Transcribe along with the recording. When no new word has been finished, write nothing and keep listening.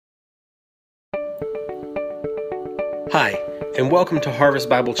Hi, and welcome to Harvest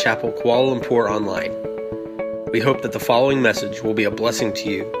Bible Chapel Kuala Lumpur Online. We hope that the following message will be a blessing to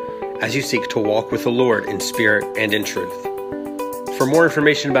you as you seek to walk with the Lord in spirit and in truth. For more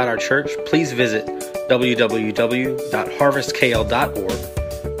information about our church, please visit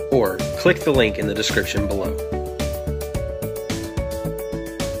www.harvestkl.org or click the link in the description below.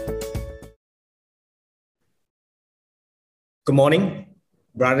 Good morning,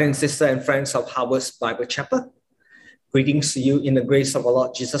 brothers and sisters and friends of Harvest Bible Chapel. Greetings to you in the grace of our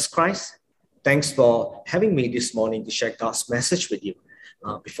Lord Jesus Christ. Thanks for having me this morning to share God's message with you.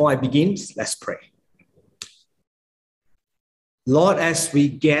 Before I begin, let's pray. Lord, as we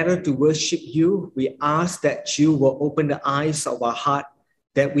gather to worship you, we ask that you will open the eyes of our heart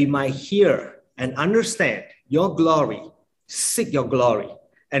that we might hear and understand your glory, seek your glory,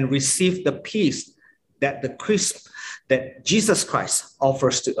 and receive the peace that that Jesus Christ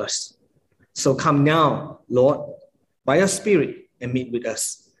offers to us. So come now, Lord, by your Spirit, and meet with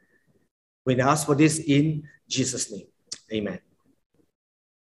us. We ask for this in Jesus' name. Amen.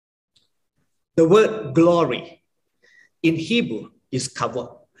 The word glory in Hebrew is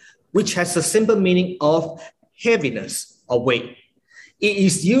kavod, which has a simple meaning of heaviness or weight. It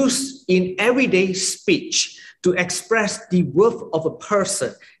is used in everyday speech to express the worth of a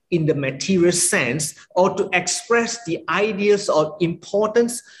person in the material sense, or to express the ideas of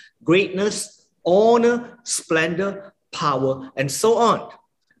importance, greatness, honor, splendor, power, and so on.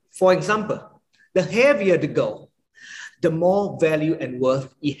 For example, the heavier the gold, the more value and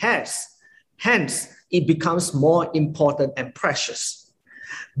worth it has. Hence, it becomes more important and precious.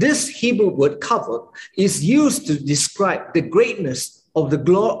 This Hebrew word kavod is used to describe the greatness of the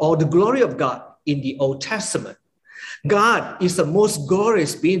glory of God in the Old Testament. God is the most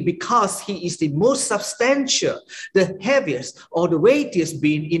glorious being because he is the most substantial, the heaviest or the weightiest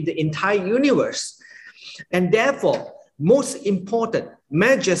being in the entire universe. And therefore, most important,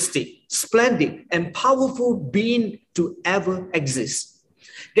 majestic, splendid, and powerful being to ever exist.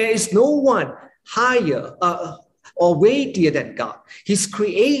 There is no one higher or weightier than God. His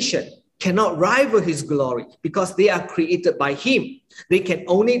creation cannot rival his glory because they are created by him. They can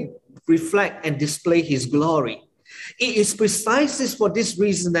only reflect and display his glory. It is precisely for this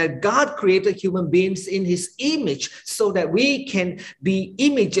reason that God created human beings in his image so that we can be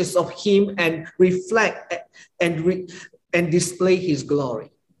images of him and reflect and display his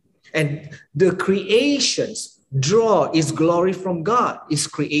glory. And the creations draw its glory from God, his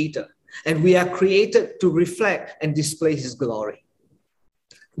creator. And we are created to reflect and display his glory.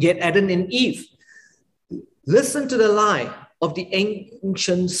 Yet Adam and Eve listened to the lie of the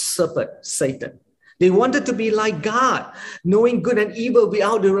ancient serpent, Satan. They wanted to be like God, knowing good and evil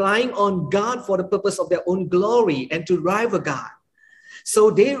without relying on God for the purpose of their own glory and to rival God. So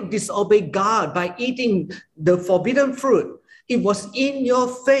they disobeyed God by eating the forbidden fruit. It was in your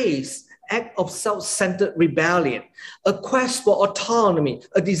face act of self-centered rebellion, a quest for autonomy,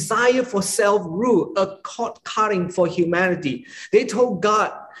 a desire for self-rule, a cord-cutting for humanity. They told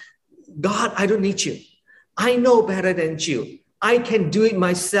God, I don't need you. I know better than you. I can do it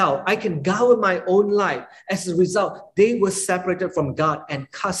myself. I can govern my own life. As a result, they were separated from God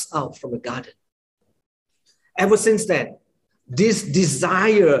and cast out from the garden. Ever since then, this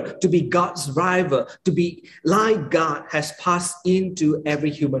desire to be God's rival, to be like God, has passed into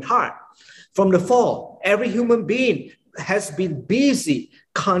every human heart. From the fall, every human being has been busy,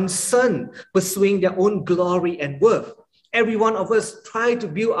 concerned, pursuing their own glory and worth. Every one of us try to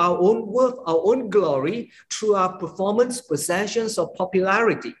build our own worth, our own glory through our performance, possessions, or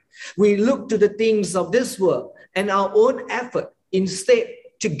popularity. We look to the things of this world and our own effort instead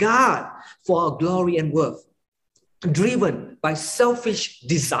to God for our glory and worth. Driven by selfish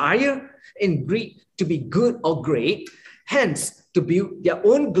desire and greed to be good or great, hence to build their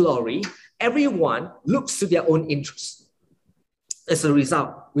own glory, everyone looks to their own interests. As a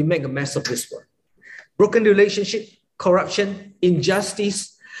result, we make a mess of this world. Broken relationship, corruption,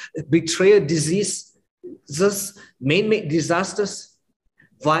 injustice, betrayal, diseases, man-made disasters,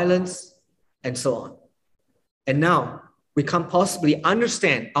 violence, and so on. And now we can't possibly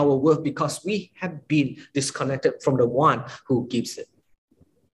understand our worth because we have been disconnected from the one who gives it.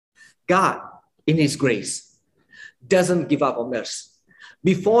 God, in his grace, doesn't give up on us.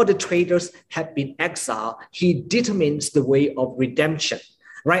 Before the traitors had been exiled, he determines the way of redemption.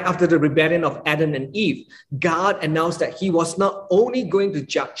 Right after the rebellion of Adam and Eve, God announced that he was not only going to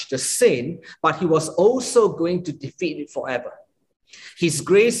judge the sin, but he was also going to defeat it forever. His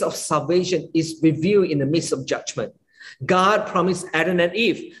grace of salvation is revealed in the midst of judgment. God promised Adam and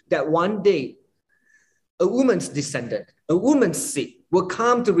Eve that one day a woman's descendant, a woman's seed, will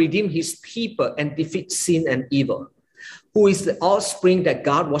come to redeem his people and defeat sin and evil. Who is the offspring that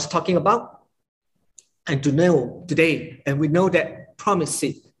God was talking about? And to know today, and we know that promised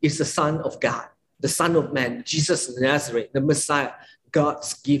it is the Son of God, the Son of Man, Jesus of Nazareth, the Messiah,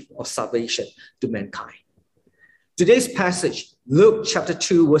 God's gift of salvation to mankind. Today's passage, Luke chapter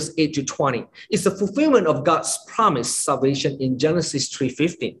 2, verse 8 to 20, is the fulfillment of God's promised salvation in Genesis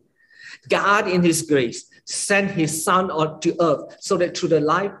 3:15. God, in his grace, sent his Son to earth so that through the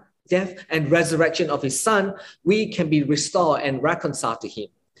life, death, and resurrection of his Son, we can be restored and reconciled to him.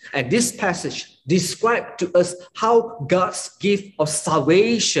 And this passage describes to us how God's gift of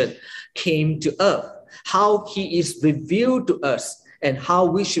salvation came to earth, how he is revealed to us, and how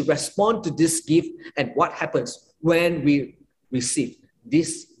we should respond to this gift and what happens when we receive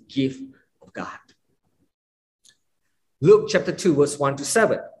this gift of God. Luke chapter 2, verse 1 to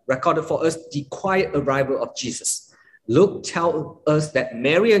 7 recorded for us the quiet arrival of Jesus. Luke tells us that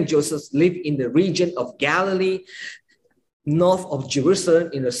Mary and Joseph lived in the region of Galilee, north of Jerusalem,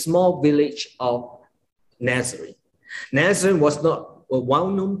 in a small village of Nazareth. Nazareth was not a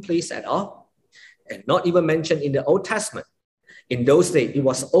well-known place at all, and not even mentioned in the Old Testament. In those days, it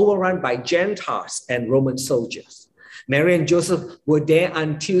was overrun by Gentiles and Roman soldiers. Mary and Joseph were there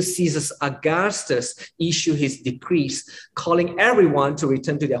until Caesar Augustus issued his decrees, calling everyone to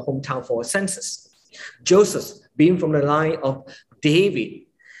return to their hometown for a census. Joseph, being from the line of David,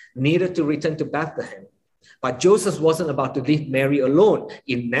 needed to return to Bethlehem. But Joseph wasn't about to leave Mary alone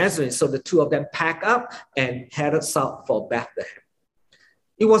in Nazareth, so the two of them packed up and headed south for Bethlehem.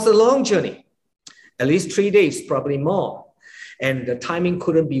 It was a long journey, at least 3 days, probably more, and the timing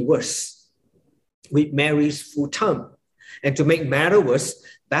couldn't be worse with Mary's full term. And to make matters worse,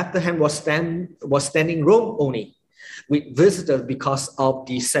 Bethlehem was standing room only with visitors because of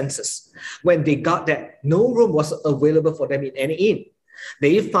the census. When they got there, no room was available for them in any inn.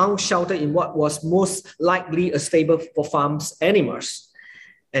 They found shelter in what was most likely a stable for farms animals.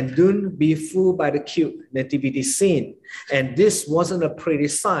 And don't be fooled by the cute nativity scene. And this wasn't a pretty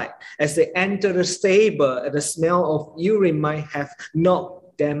sight. As they entered the stable, the smell of urine might have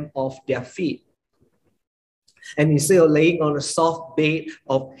knocked them off their feet. And instead of laying on a soft bed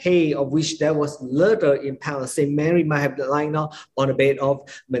of hay, of which there was little in Palestine, Mary might have lying on a bed of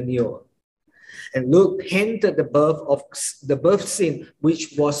manure. And Luke painted the birth scene,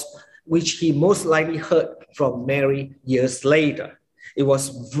 which he most likely heard from Mary years later. It was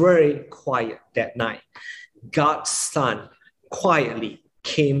very quiet that night. God's Son quietly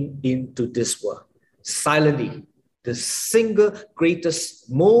came into this world. Silently, the single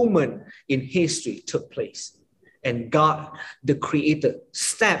greatest moment in history took place. And God, the Creator,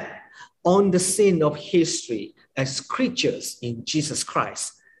 stepped on the scene of history as creatures in Jesus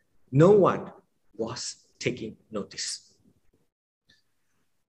Christ. No one was taking notice.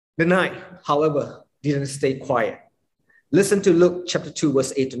 The night, however, didn't stay quiet. Listen to Luke chapter 2,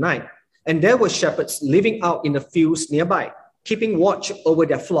 verse 8 to 9. And there were shepherds living out in the fields nearby, keeping watch over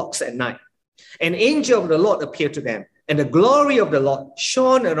their flocks at night. An angel of the Lord appeared to them, and the glory of the Lord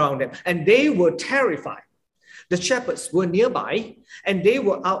shone around them, and they were terrified. The shepherds were nearby, and they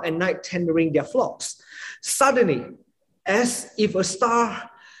were out at night tendering their flocks. Suddenly, as if a star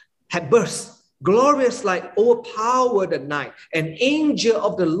had burst, glorious light overpowered the night. An angel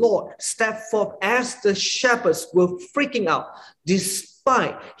of the Lord stepped forth as the shepherds were freaking out,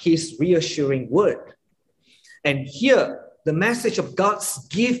 despite his reassuring word. And here, the message of God's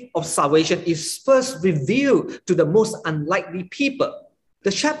gift of salvation is first revealed to the most unlikely people,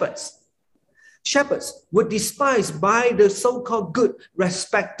 the shepherds. Shepherds were despised by the so-called good,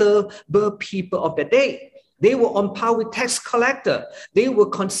 respectable people of the day. They were on par with tax collector. They were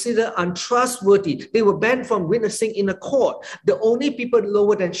considered untrustworthy. They were banned from witnessing in a court. The only people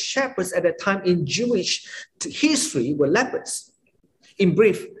lower than shepherds at the time in Jewish history were lepers. In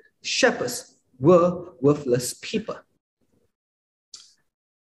brief, shepherds were worthless people.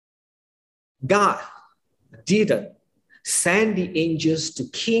 God didn't send the angels to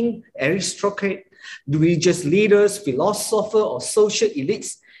king, aristocrat, religious leaders, philosophers, or social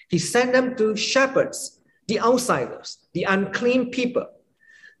elites. He sent them to shepherds, the outsiders, the unclean people.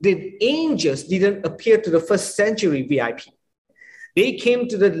 The angels didn't appear to the first century VIP. They came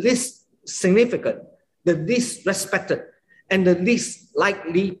to the least significant, the least respected, and the least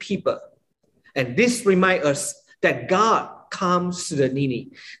likely people. And this reminds us that God comes to the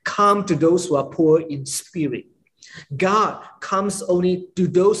needy, comes to those who are poor in spirit. God comes only to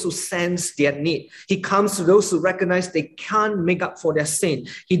those who sense their need. He comes to those who recognize they can't make up for their sin.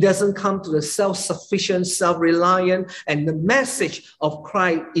 He doesn't come to the self-sufficient, self-reliant. And the message of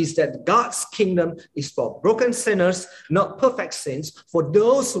Christ is that God's kingdom is for broken sinners, not perfect saints, for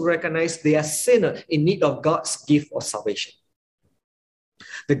those who recognize they are sinners in need of God's gift of salvation.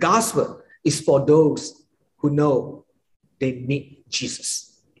 The gospel is for those who know they need Jesus.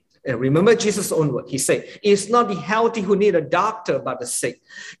 And remember Jesus' own word. He said, it's not the healthy who need a doctor, but the sick.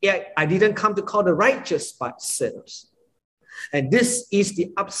 Yet I didn't come to call the righteous, but sinners. And this is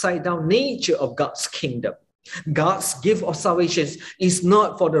the upside down nature of God's kingdom. God's gift of salvation is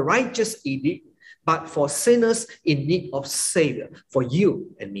not for the righteous elite, but for sinners in need of Savior, for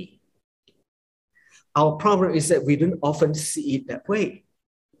you and me. Our problem is that we don't often see it that way.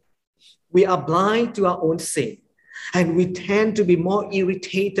 We are blind to our own sin. And we tend to be more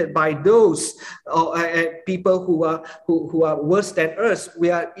irritated by those people who are worse than us. We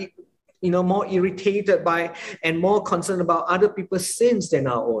are, more irritated by and more concerned about other people's sins than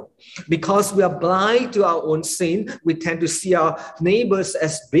our own. Because we are blind to our own sin, we tend to see our neighbors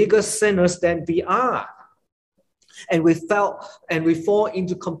as bigger sinners than we are. And we fall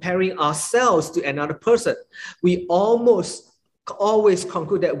into comparing ourselves to another person. We always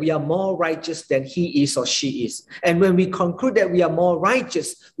conclude that we are more righteous than he is or she is. And when we conclude that we are more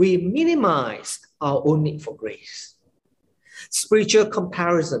righteous, we minimize our own need for grace. Spiritual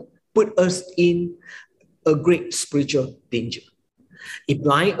comparison put us in a great spiritual danger. It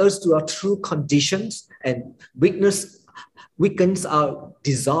blinds us to our true conditions, and weakens our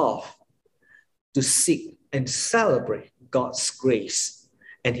desire to seek and celebrate God's grace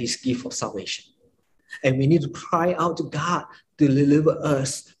and his gift of salvation. And we need to cry out to God to deliver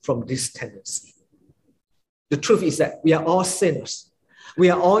us from this tendency. The truth is that we are all sinners. We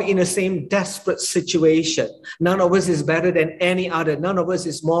are all in the same desperate situation. None of us is better than any other. None of us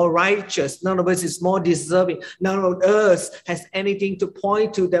is more righteous. None of us is more deserving. None of us has anything to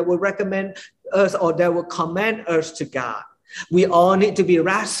point to that will recommend us or that will commend us to God. We all need to be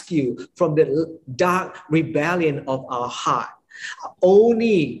rescued from the dark rebellion of our heart.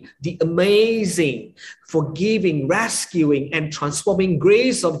 Only the amazing, forgiving, rescuing, and transforming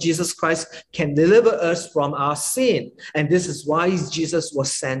grace of Jesus Christ can deliver us from our sin. And this is why Jesus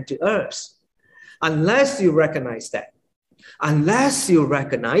was sent to us. Unless you recognize that,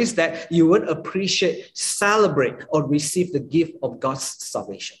 you won't appreciate, celebrate, or receive the gift of God's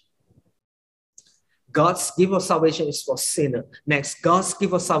salvation. God's gift of salvation is for sinners. Next, God's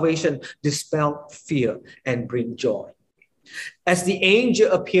gift of salvation dispels fear and brings joy. As the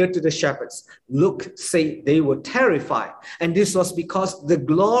angel appeared to the shepherds, Luke said they were terrified. And this was because the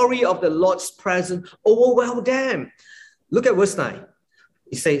glory of the Lord's presence overwhelmed them. Look at verse 9.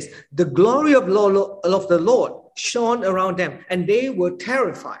 It says, the glory of the Lord shone around them, and they were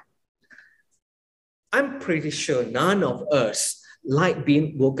terrified. I'm pretty sure none of us like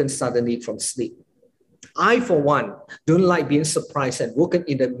being woken suddenly from sleep. I, for one, don't like being surprised and woken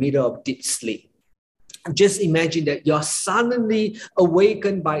in the middle of deep sleep. Just imagine that you're suddenly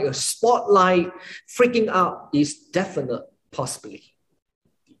awakened by a spotlight. Freaking out is definite possibility.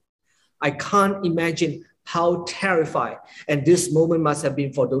 I can't imagine how terrified and this moment must have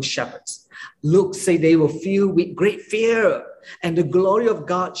been for those shepherds. Luke said they were filled with great fear, and the glory of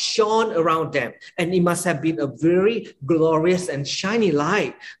God shone around them. And it must have been a very glorious and shiny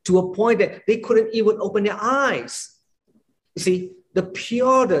light to a point that they couldn't even open their eyes. You see, the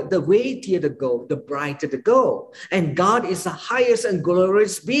purer, the weightier the gold, the brighter the gold. And God is the highest and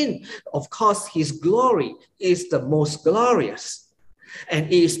glorious being. Of course, his glory is the most glorious. And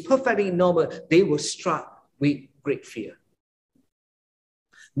it is perfectly normal. They were struck with great fear.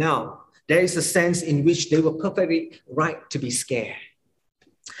 Now, there is a sense in which they were perfectly right to be scared.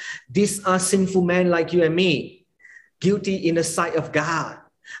 These are sinful men like you and me, guilty in the sight of God.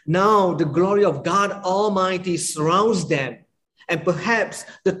 Now, the glory of God Almighty surrounds them. And perhaps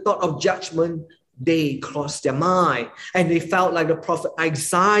the thought of judgment day crossed their mind. And they felt like the prophet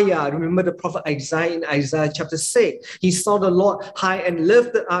Isaiah. Remember the prophet Isaiah in Isaiah chapter 6. He saw the Lord high and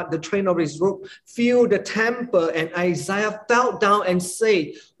lifted up the train of his robe, filled the temple. And Isaiah fell down and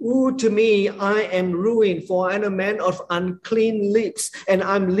said, "Woe to me, I am ruined, for I am a man of unclean lips, and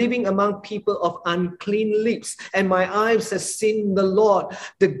I'm living among people of unclean lips. And my eyes have seen the Lord,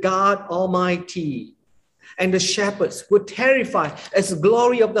 the God Almighty." And the shepherds were terrified as the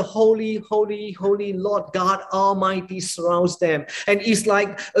glory of the holy, holy, holy Lord God Almighty surrounds them. And it's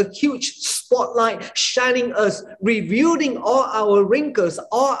like a huge spotlight shining us, revealing all our wrinkles,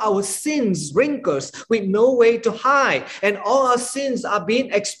 all our sins, wrinkles with no way to hide. And all our sins are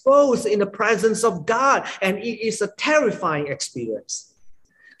being exposed in the presence of God. And it is a terrifying experience.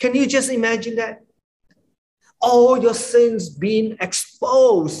 Can you just imagine that? All your sins being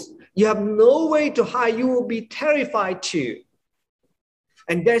exposed. You have no way to hide. You will be terrified too.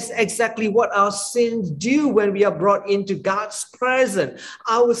 And that's exactly what our sins do when we are brought into God's presence.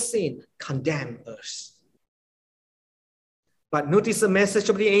 Our sin condemns us. But notice the message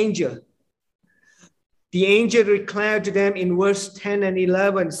of the angel. The angel declared to them in verse 10 and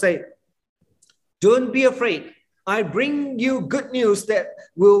 11, say, don't be afraid. I bring you good news that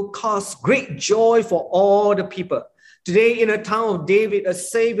will cause great joy for all the people. Today in the town of David, a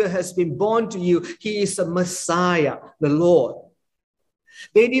Savior has been born to you. He is a Messiah, the Lord.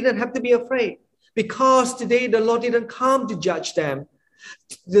 They didn't have to be afraid because today the Lord didn't come to judge them.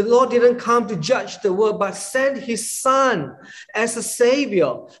 The Lord didn't come to judge the world, but sent his Son as a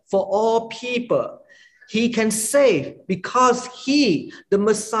Savior for all people. He can save because he, the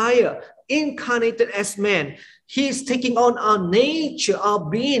Messiah, incarnated as man, he is taking on our nature, our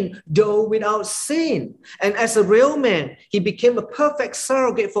being, though without sin. And as a real man, he became a perfect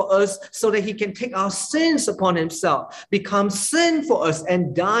surrogate for us so that he can take our sins upon himself, become sin for us,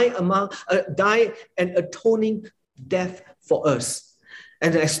 and die an atoning death for us.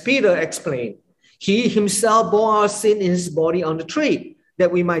 And as Peter explained, he himself bore our sin in his body on the tree,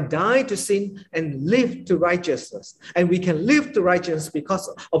 that we might die to sin and live to righteousness. And we can live to righteousness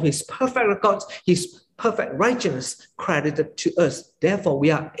because of his perfect records, his perfect righteousness credited to us. Therefore, we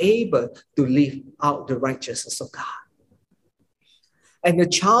are able to live out the righteousness of God. And the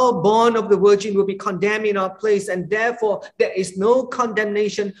child born of the Virgin will be condemned in our place, and therefore there is no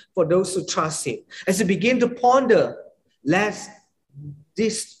condemnation for those who trust him. As you begin to ponder, let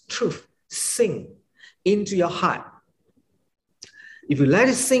this truth sink into your heart. If you let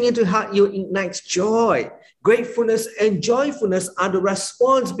it sink into your heart, you ignite joy. Gratefulness and joyfulness are the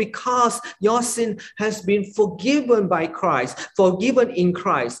response because your sin has been forgiven by Christ, forgiven in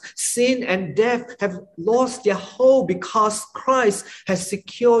Christ. Sin and death have lost their hold because Christ has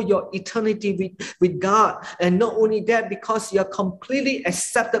secured your eternity with God. And not only that, because you are completely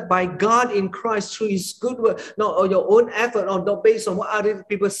accepted by God in Christ through his good work, not on your own effort, or not based on what other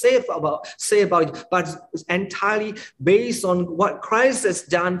people say about you, but entirely based on what Christ has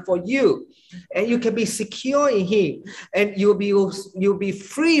done for you. And you can be secure in him, and you'll be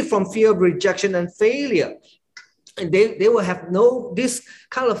free from fear of rejection and failure. And they will have this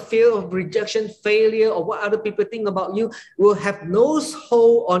kind of fear of rejection, failure, or what other people think about you will have no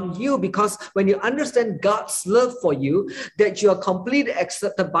hold on you, because when you understand God's love for you, that you are completely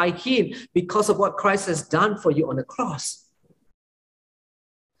accepted by him because of what Christ has done for you on the cross.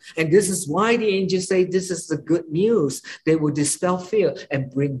 And this is why the angels say this is the good news. They will dispel fear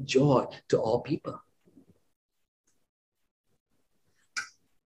and bring joy to all people.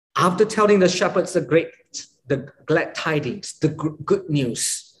 After telling the shepherds the glad tidings, the good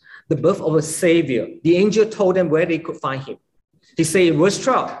news, the birth of a Savior, the angel told them where they could find him. He said in verse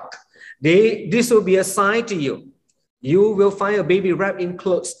 12, this will be a sign to you. You will find a baby wrapped in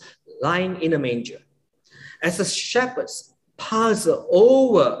clothes lying in a manger. As the shepherds puzzle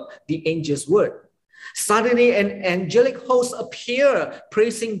over the angel's word, suddenly an angelic host appeared,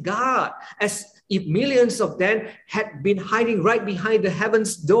 praising God, as if millions of them had been hiding right behind the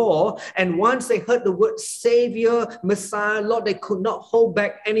heaven's door. And once they heard the word Savior, Messiah, Lord, they could not hold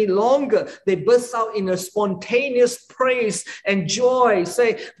back any longer. They burst out in a spontaneous praise and joy,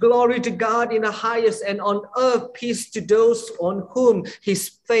 say, glory to God in the highest, and on earth peace to those on whom his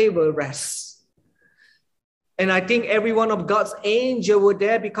favor rests. And I think every one of God's angels were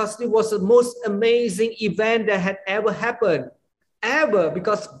there because it was the most amazing event that had ever happened. Ever,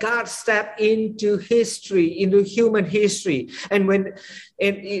 because God stepped into history, into human history. And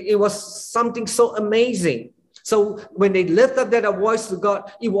it was something so amazing. So when they lifted up their voice to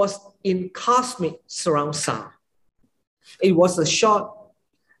God, it was in cosmic surround sound. It was a short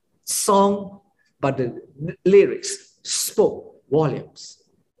song, but the lyrics spoke volumes.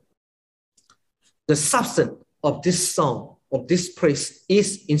 The substance of this song, of this praise,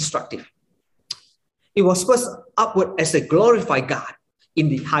 is instructive. It was first upward as a glorified God in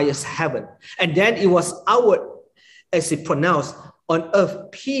the highest heaven. And then it was outward as it pronounced, on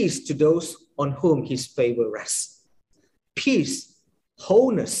earth peace to those on whom his favor rests. Peace,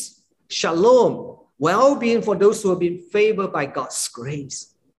 wholeness, shalom, well-being for those who have been favored by God's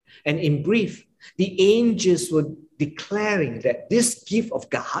grace. And in brief, the angels were declaring that this gift of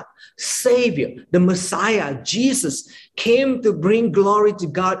God, Savior, the Messiah, Jesus, came to bring glory to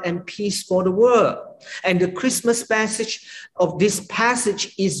God and peace for the world. And the Christmas passage of this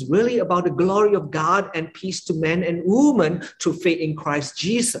passage is really about the glory of God and peace to men and women through faith in Christ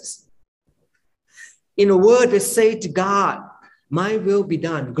Jesus. In a word, they say to God, my will be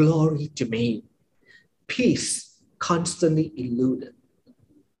done, glory to me. Peace constantly eluded.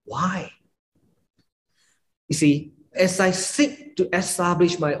 Why? You see, as I seek to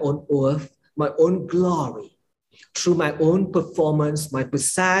establish my own worth, my own glory, through my own performance, my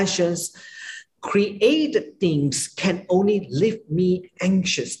possessions, created things can only leave me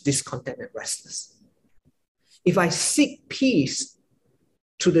anxious, discontented, restless. If I seek peace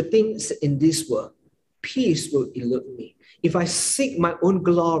through the things in this world, peace will elude me. If I seek my own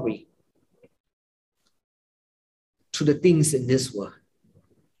glory through the things in this world,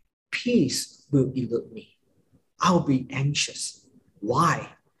 peace will elude me. I'll be anxious. Why?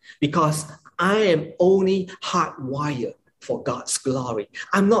 Because I am only hardwired for God's glory.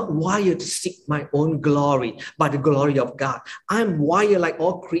 I'm not wired to seek my own glory, but the glory of God. I'm wired like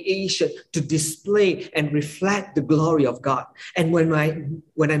all creation to display and reflect the glory of God. And when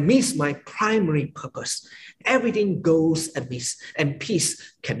I miss my primary purpose, everything goes amiss and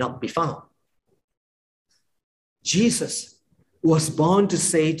peace cannot be found. Jesus was born to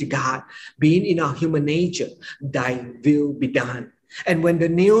say to God, being in our human nature, thy will be done. And when the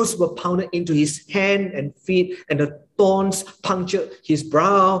nails were pounded into his hand and feet and the thorns punctured his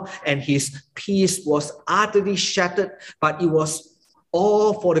brow and his peace was utterly shattered, but it was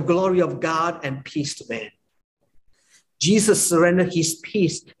all for the glory of God and peace to man. Jesus surrendered his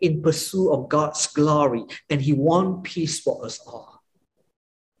peace in pursuit of God's glory, and he won peace for us all.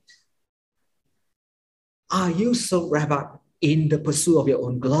 Are you so wrapped up in the pursuit of your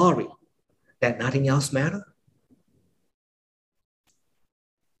own glory that nothing else matters?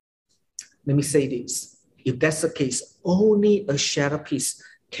 Let me say this. If that's the case, only a shattered peace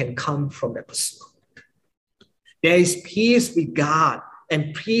can come from that pursuit. There is peace with God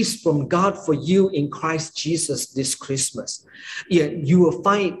and peace from God for you in Christ Jesus this Christmas. Yet you will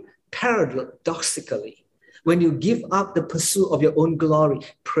find paradoxically, when you give up the pursuit of your own glory,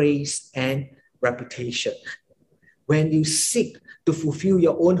 praise, and reputation, when you seek to fulfill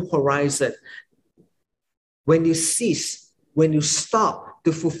your own horizon, when you stop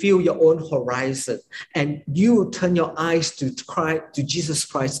to fulfill your own horizon, and you turn your eyes to Jesus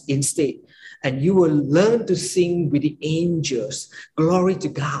Christ instead, and you will learn to sing with the angels, glory to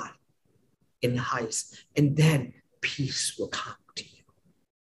God in the highest, and then peace will come to you.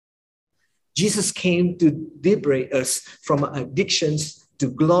 Jesus came to liberate us from addictions to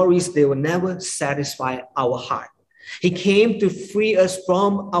glories that will never satisfy our heart. He came to free us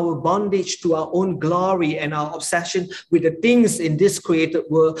from our bondage to our own glory and our obsession with the things in this created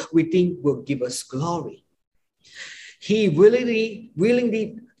world we think will give us glory. He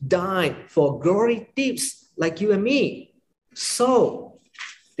willingly died for glory thieves like you and me, so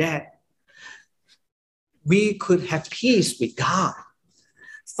that we could have peace with God,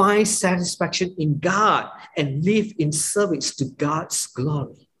 find satisfaction in God, and live in service to God's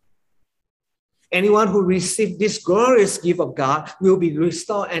glory. Anyone who receives this glorious gift of God will be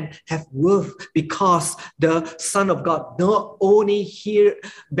restored and have worth, because the Son of God not only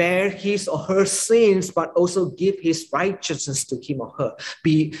bear his or her sins, but also give his righteousness to him or her.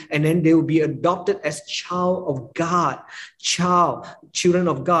 And then they will be adopted as child of God, children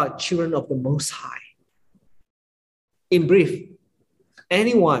of God, children of the Most High. In brief,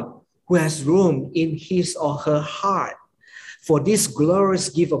 anyone who has room in his or her heart for this glorious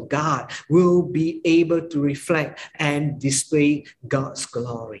gift of God will be able to reflect and display God's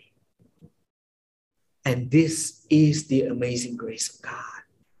glory. And this is the amazing grace of God.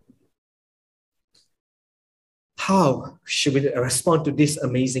 How should we respond to this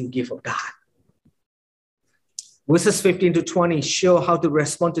amazing gift of God? Verses 15 to 20 show how to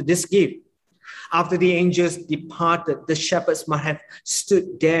respond to this gift. After the angels departed, the shepherds might have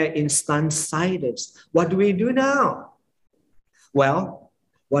stood there in stunned silence. What do we do now? Well,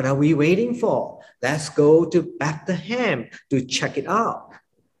 what are we waiting for? Let's go to Bethlehem to check it out.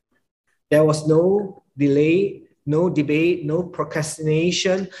 There was no delay, no debate, no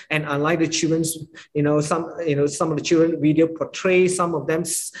procrastination. And unlike the children's, some of the children video portray, some of them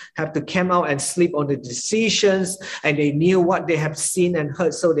have to come out and sleep on the decisions, and they knew what they have seen and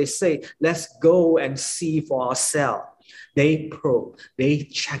heard. So they say, let's go and see for ourselves. They probe, they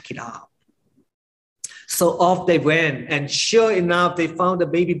check it out. So off they went, and sure enough, they found the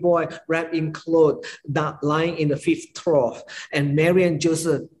baby boy wrapped in clothes, lying in the fifth trough. And Mary and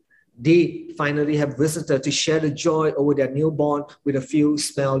Joseph They finally have visitors to share the joy over their newborn with a few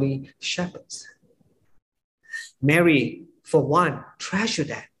smelly shepherds. Mary, for one, treasured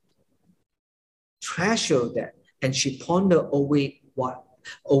that. Treasured that. And she pondered over it what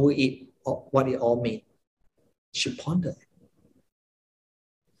it all means. She pondered it.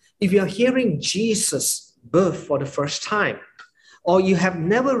 If you are hearing Jesus' birth for the first time, or you have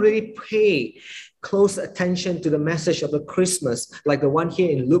never really paid close attention to the message of the Christmas, like the one here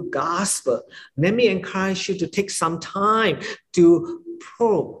in Luke Gospel, let me encourage you to take some time to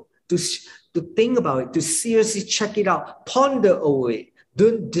probe, to think about it, to seriously check it out, ponder over it.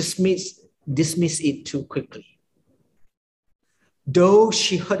 Don't dismiss it too quickly. Though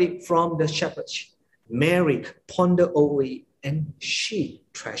she heard it from the shepherds, Mary pondered over it and she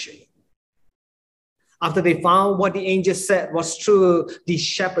treasured it. After they found what the angel said was true, the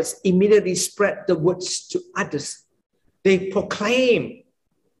shepherds immediately spread the words to others. They proclaimed.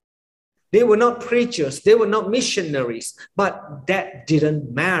 They were not preachers, they were not missionaries, but that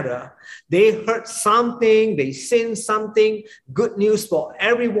didn't matter. They heard something, they seen something, good news for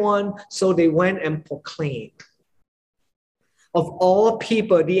everyone, so they went and proclaimed. Of all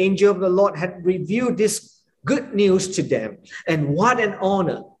people, the angel of the Lord had revealed this good news to them. And what an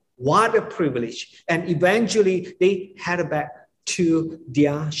honor, what a privilege. And eventually they headed back to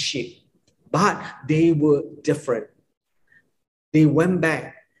their ship. But they were different. They went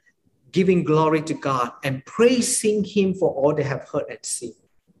back, giving glory to God and praising Him for all they have heard and seen.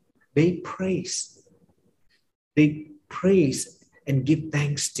 They praise and give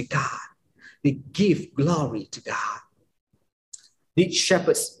thanks to God. They give glory to God. These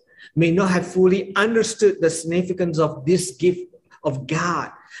shepherds may not have fully understood the significance of this gift of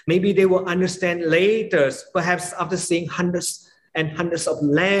God. Maybe they will understand later, perhaps after seeing hundreds and hundreds of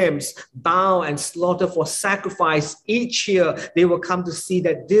lambs bound and slaughtered for sacrifice each year. They will come to see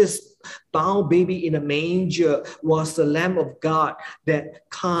that this bound baby in a manger was the Lamb of God that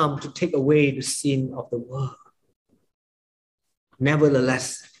came to take away the sin of the world.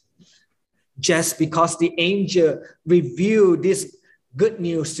 Nevertheless, just because the angel revealed this good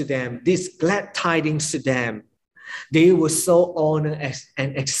news to them, these glad tidings to them, they were so honored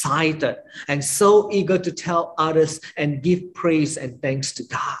and excited and so eager to tell others and give praise and thanks to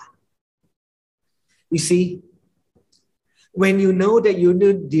God. You see, when you know that you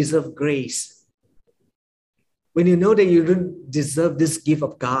don't deserve grace, when you know that you don't deserve this gift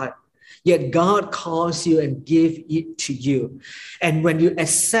of God, yet God calls you and gives it to you. And when you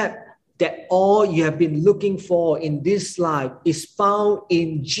accept that all you have been looking for in this life is found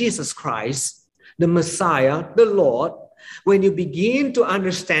in Jesus Christ, the Messiah, the Lord, when you begin to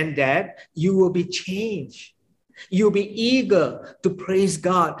understand that, you will be changed. You'll be eager to praise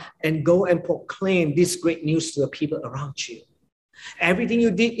God and go and proclaim this great news to the people around you. Everything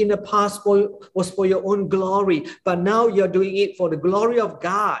you did in the past was for your own glory, but now you're doing it for the glory of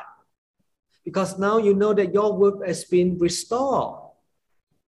God. Because now you know that your work has been restored.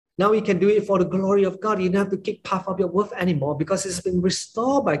 Now you can do it for the glory of God. You don't have to keep puff up your worth anymore because it's been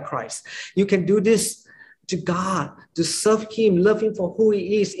restored by Christ. You can do this to God, to serve Him, love Him for who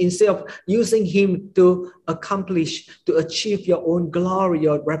He is, instead of using Him to achieve your own glory,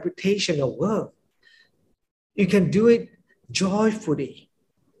 your reputation, your worth. You can do it joyfully.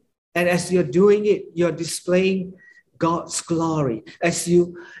 And as you're doing it, you're displaying God's glory.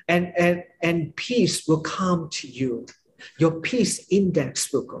 And peace will come to you. Your peace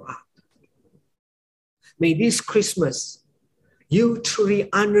index will go up. May this Christmas, you truly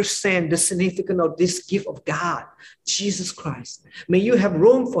understand the significance of this gift of God, Jesus Christ. May you have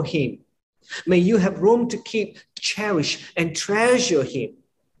room for Him. May you have room to keep, cherish, and treasure Him.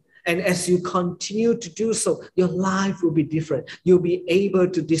 And as you continue to do so, your life will be different. You'll be able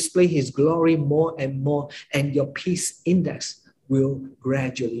to display His glory more and more, and your peace index will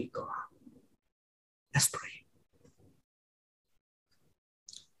gradually go up. Let's pray.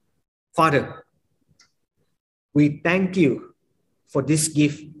 Father, we thank you for this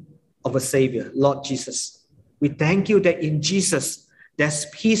gift of a Savior, Lord Jesus. We thank you that in Jesus, there's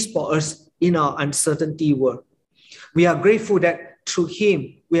peace for us in our uncertainty world. We are grateful that through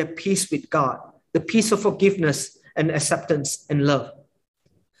Him, we have peace with God, the peace of forgiveness and acceptance and love.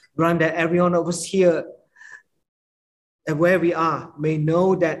 Grant that every one of us here and where we are may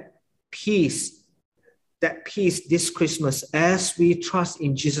know that peace this Christmas as we trust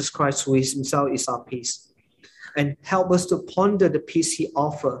in Jesus Christ, who Himself is our peace. And help us to ponder the peace He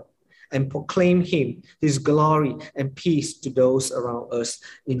offers and proclaim Him, His glory and peace to those around us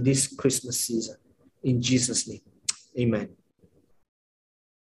in this Christmas season. In Jesus' name, amen.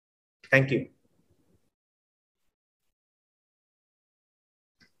 Thank you.